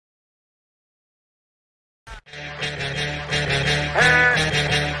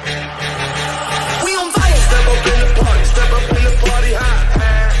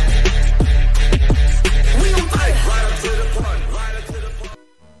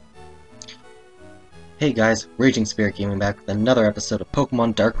Hey guys, RagingSpiritGaming back with another episode of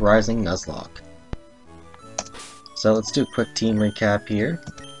Pokemon Dark Rising Nuzlocke. So let's do a quick team recap here.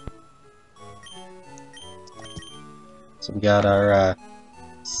 So we got our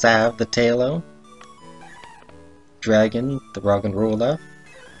Sav the Tailo, Dragon the Roggenrola,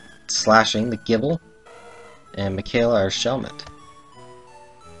 Slashing the Gibble, and Michaela our Shelmet.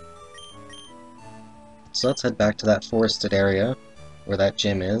 So let's head back to that forested area where that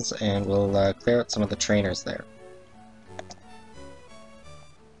gym is, and we'll clear out some of the trainers there.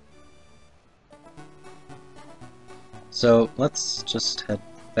 So let's just head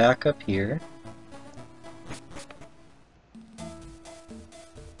back up here.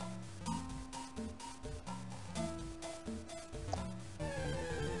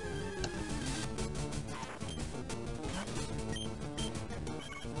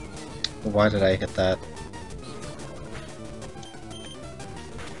 Why did I hit that?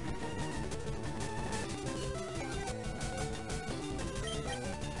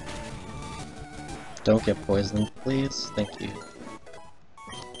 Don't get poisoned, please. Thank you.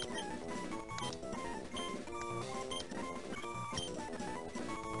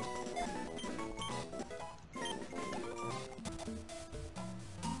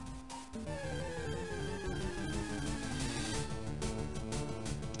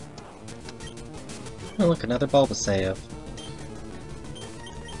 Oh look, another Bulbasaur.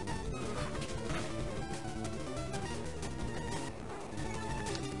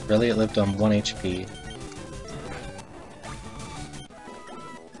 Really, it lived on 1 HP.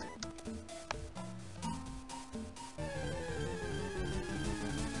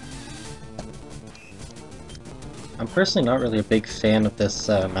 I'm personally not really a big fan of this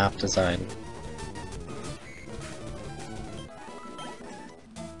map design.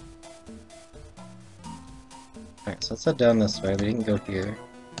 Alright, so let's head down this way. We didn't go here.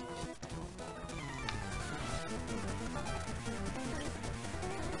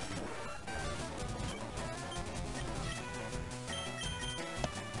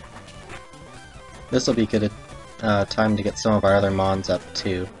 This will be good time to get some of our other mons up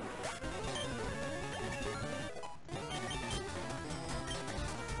too.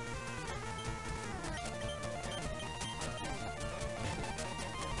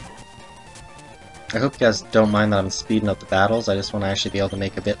 I hope you guys don't mind that I'm speeding up the battles. I just want to actually be able to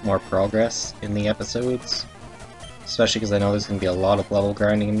make a bit more progress in the episodes. Especially because I know there's going to be a lot of level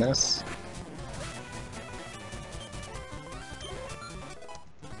grinding in this.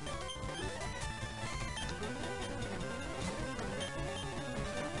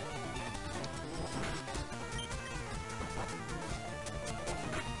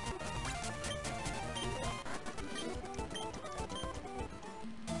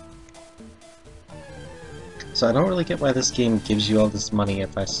 So I don't really get why this game gives you all this money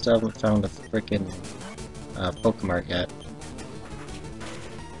if I still haven't found a frickin' Pokemart yet.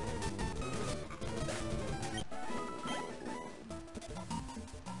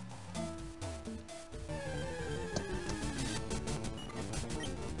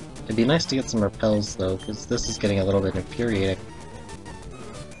 It'd be nice to get some repels though, because this is getting a little bit infuriating.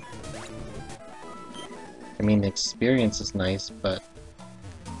 I mean, the experience is nice, but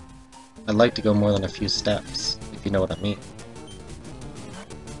I'd like to go more than a few steps, if you know what I mean.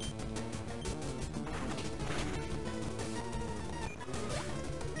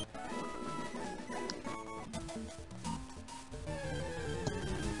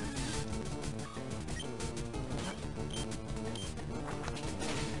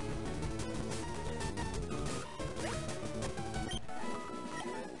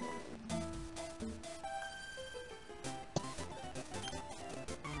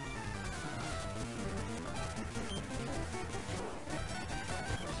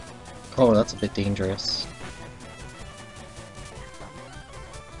 Oh, that's a bit dangerous.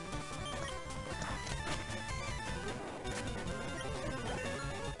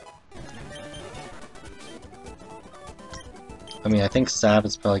 I mean, I think Sav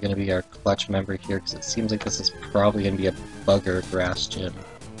is probably going to be our clutch member here, because it seems like this is probably going to be a bugger grass gym.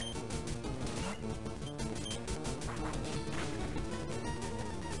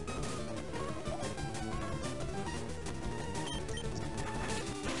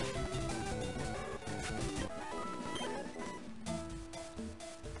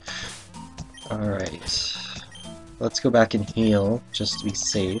 Alright, let's go back and heal, just to be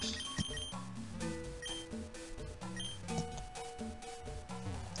safe.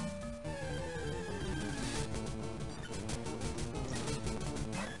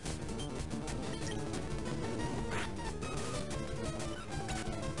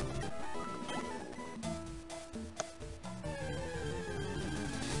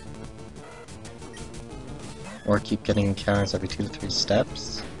 Or keep getting encounters every 2 to 3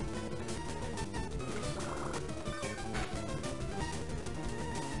 steps.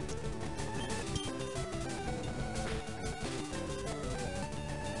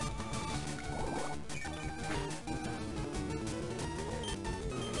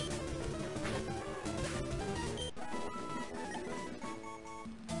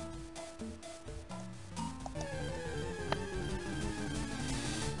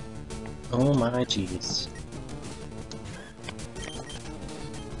 Oh my jeez.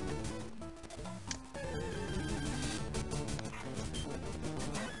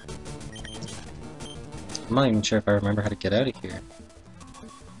 I'm not even sure if I remember how to get out of here.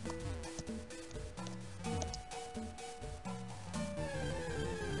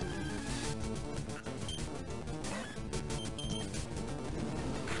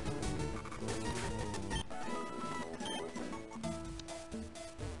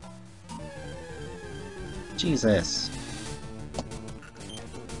 Jesus.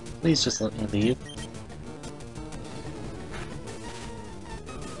 Please just let me leave.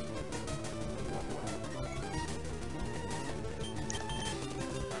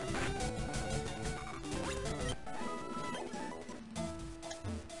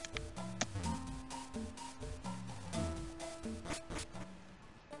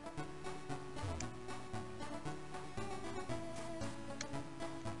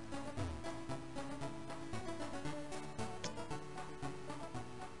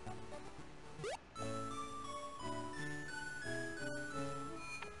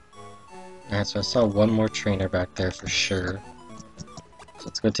 Alright, so I saw one more trainer back there for sure. So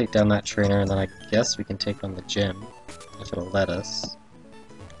let's go take down that trainer, and then I guess we can take on the gym, if it'll let us.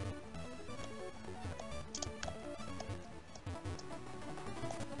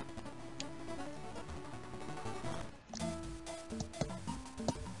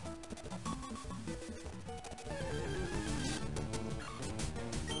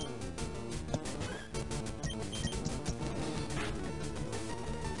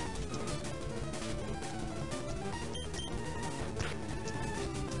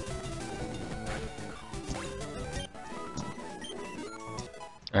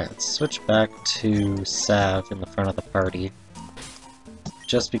 Alright, let's switch back to Sav in the front of the party.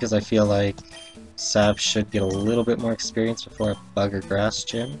 Just because I feel like Sav should get a little bit more experience before a bug or grass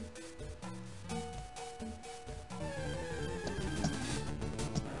gym.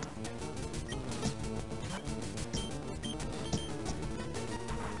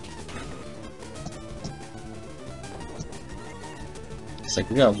 It's like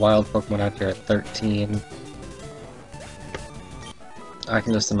we got wild Pokemon out here at 13. I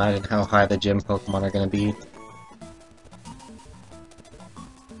can just imagine how high the gym Pokemon are going to be.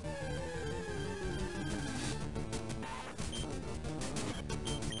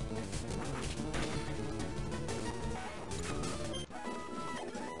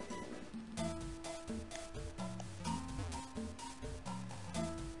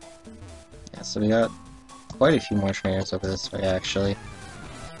 Yeah, so we got quite a few more trainers over this way, actually.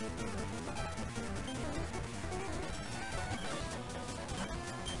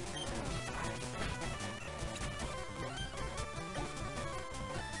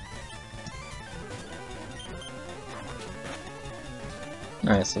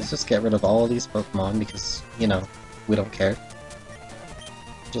 Alright, so let's just get rid of all of these Pokemon because, you know, we don't care.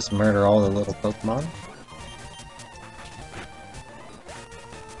 Just murder all the little Pokemon.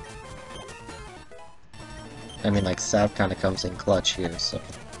 I mean, like, Sav kind of comes in clutch here, so...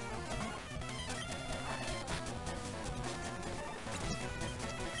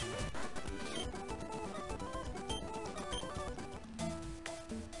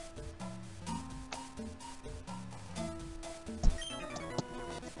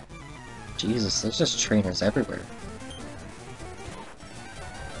 Jesus, there's just trainers everywhere.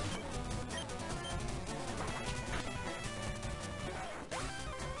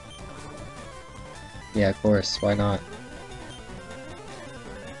 Yeah, of course, why not?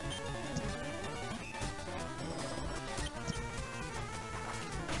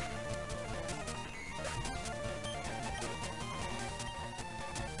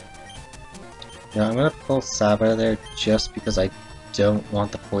 Now, I'm gonna pull Sav out of there just because I don't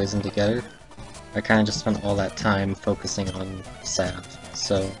want the poison to get her. I kinda just spent all that time focusing on Sav,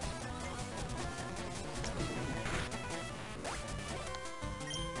 so...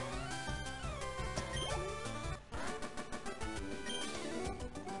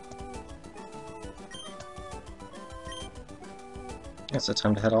 Yeah, so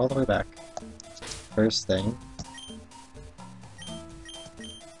time to head all the way back. First thing...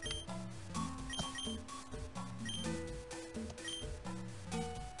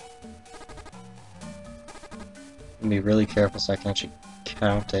 I'm gonna be really careful so I can actually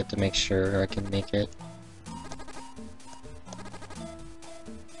count it to make sure I can make it.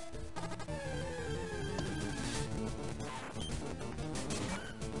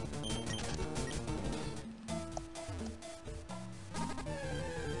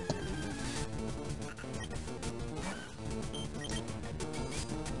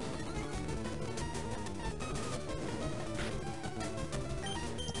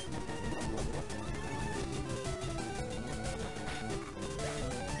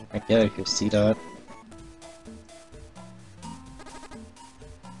 I get it if you see that.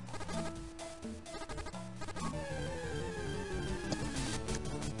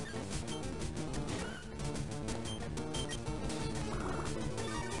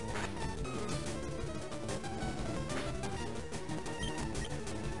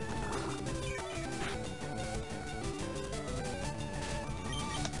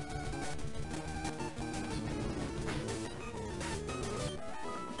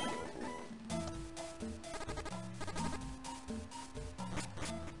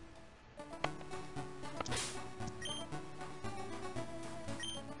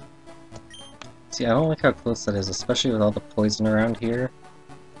 See, I don't like how close that is, especially with all the poison around here.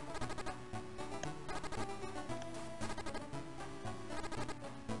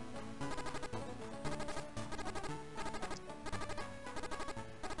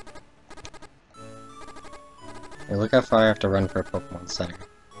 Hey, look how far I have to run for a Pokemon Center.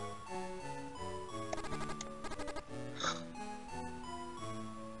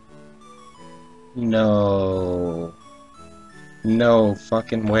 No. No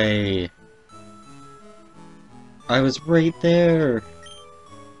fucking way. I was right there!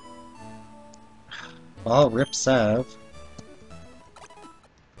 Well, rip Sav.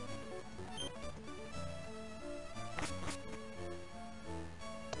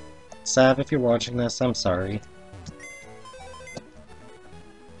 Sav, if you're watching this, I'm sorry.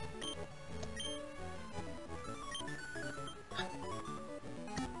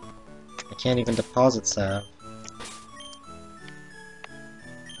 I can't even deposit Sav.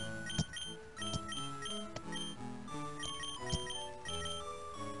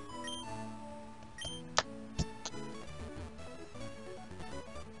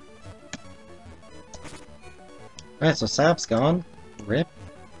 Alright, so Sav's gone. Rip.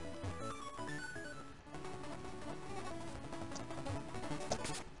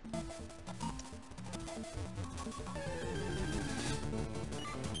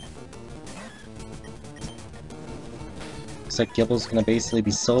 Looks like Gibble's gonna basically be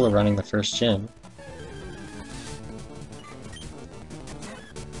solo running the first gym.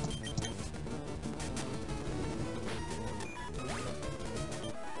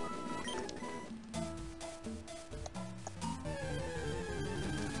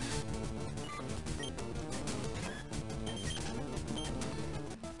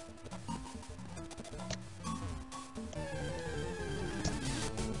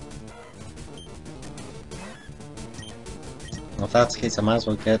 Well, if that's the case, I might as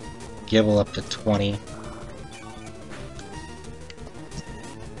well get Gibble up to 20.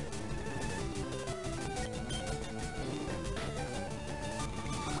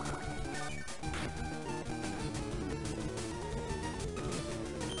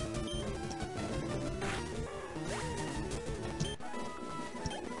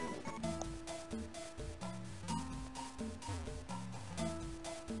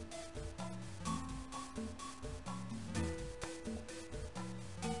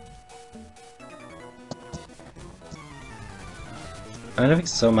 I'm gonna be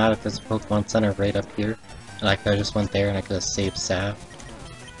so mad if there's a Pokemon Center right up here, and I could've just went there and I could've saved Sav.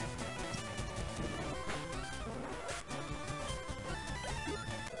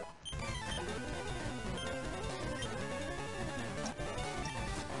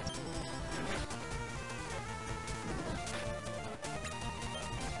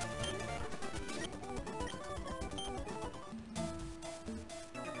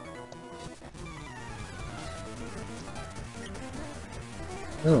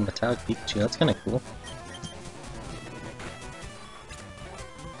 Ooh, Metallic Pikachu, that's kinda cool.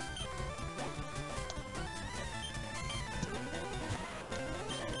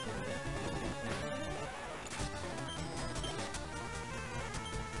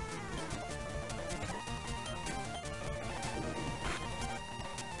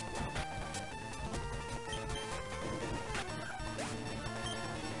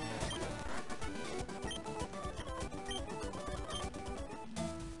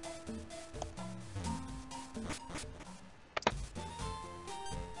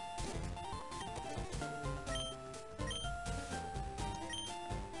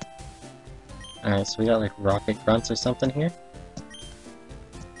 Alright, so we got like rocket grunts or something here.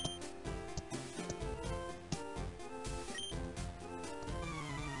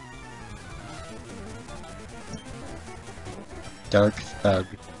 Dark Thug.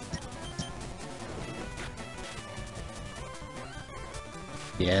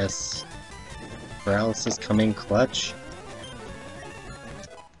 Yes. Paralysis coming clutch.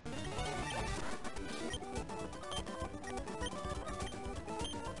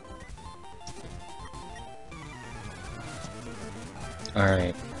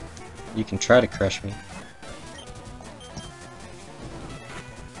 Alright. You can try to crush me.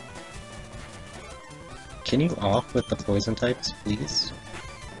 Can you off with the poison types, please?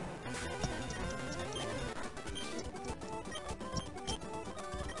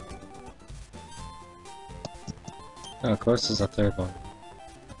 Oh, of course there's a third one.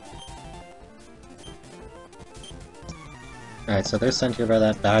 Alright, so they're sent here by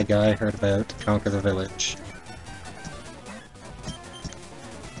that bad guy I heard about to conquer the village.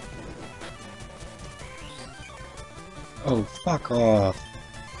 Oh, fuck off.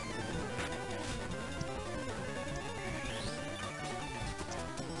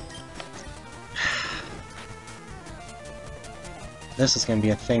 This is gonna be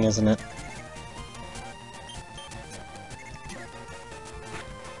a thing, isn't it?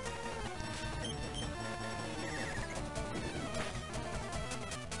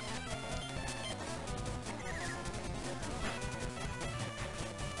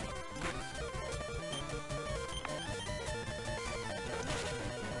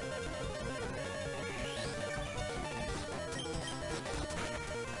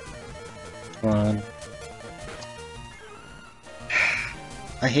 Come on.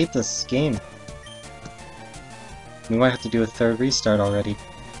 I hate this game. We might have to do a third restart already.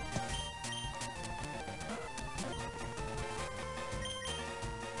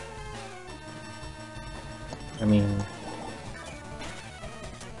 I mean...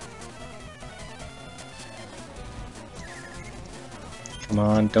 Come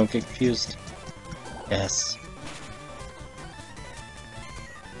on, don't get confused. Yes.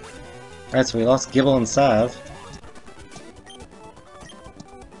 Alright, so we lost Gibble and Sav.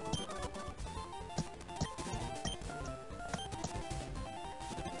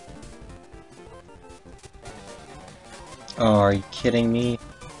 Oh, are you kidding me?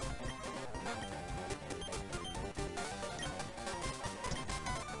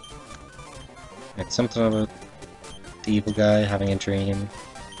 It's something about the evil guy having a dream.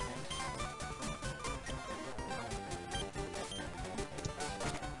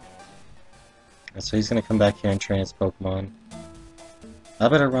 So he's gonna come back here and train his Pokemon. I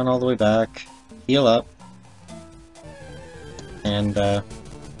better run all the way back, heal up, and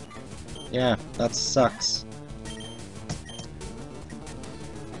yeah, that sucks.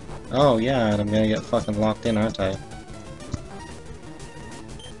 Oh yeah, and I'm gonna get fucking locked in, aren't I?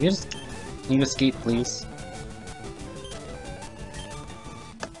 Can you escape, please?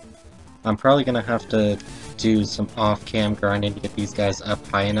 I'm probably gonna have to do some off-cam grinding to get these guys up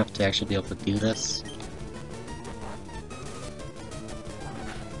high enough to actually be able to do this.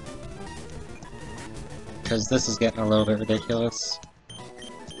 Because this is getting a little bit ridiculous.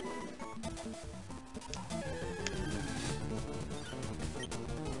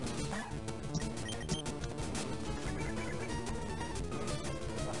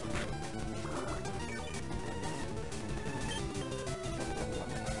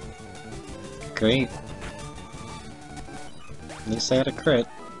 Great. At least I had a crit.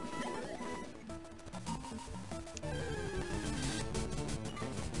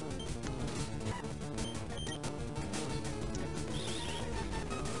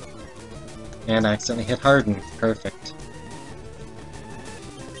 And I accidentally hit Harden. Perfect.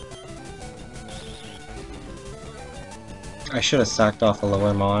 I should have sacked off a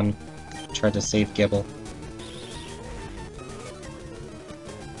lower Mon. Tried to save Gibble.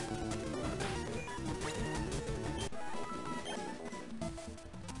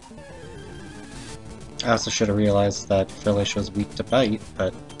 I also should have realized that Phyllis was weak to bite,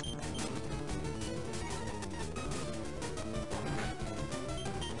 but...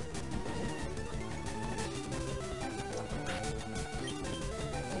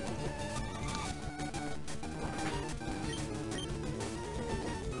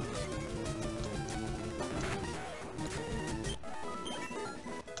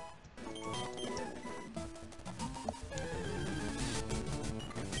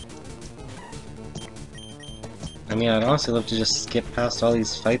 I mean, I'd honestly love to just skip past all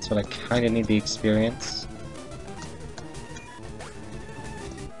these fights, but I kinda need the experience.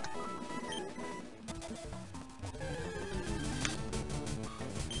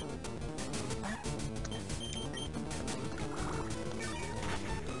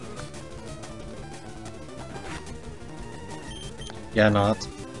 Yeah, no, that's...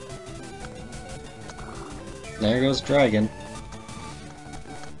 There goes Dragon.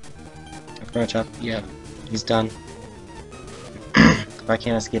 Approach up. Yeah, he's done. If I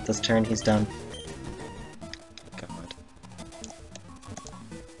can't escape this turn, he's done. God.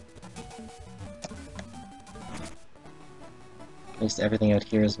 At least everything out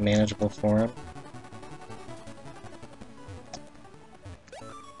here is manageable for him.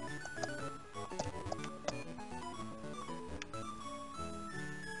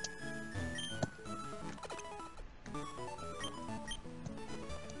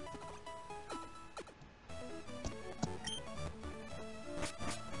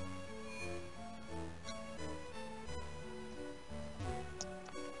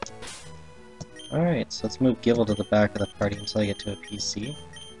 Alright, so let's move Gibble to the back of the party until I get to a PC.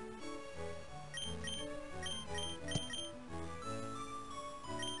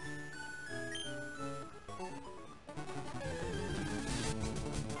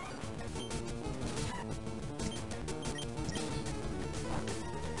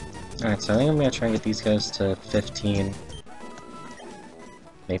 Alright, so I think I'm gonna try and get these guys to 15.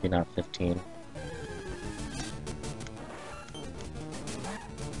 Maybe not 15.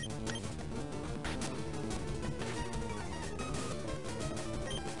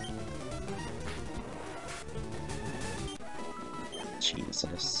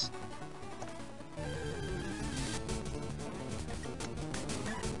 Jesus.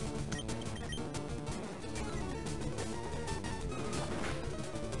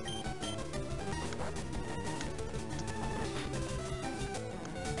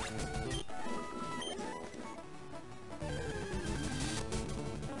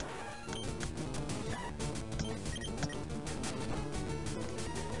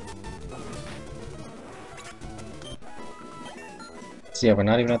 So yeah, we're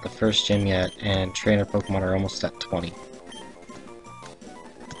not even at the first gym yet, and trainer Pokemon are almost at 20.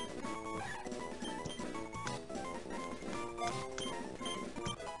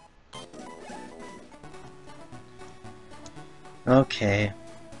 Okay.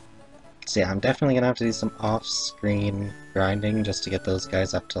 So yeah, I'm definitely gonna have to do some off-screen grinding just to get those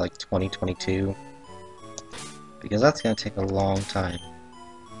guys up to like 2022. Because that's gonna take a long time.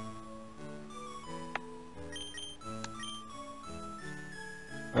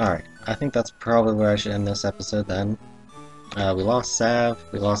 Alright, I think that's probably where I should end this episode then. We lost Sav,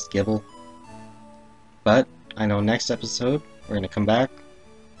 we lost Gibble. But, I know next episode, we're gonna come back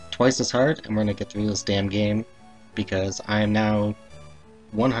twice as hard, and we're gonna get through this damn game. Because I am now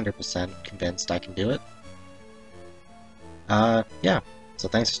 100% convinced I can do it. Yeah. So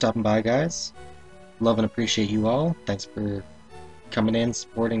thanks for stopping by, guys. Love and appreciate you all. Thanks for coming in,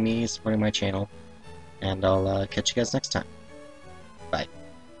 supporting me, supporting my channel. And I'll catch you guys next time. Bye.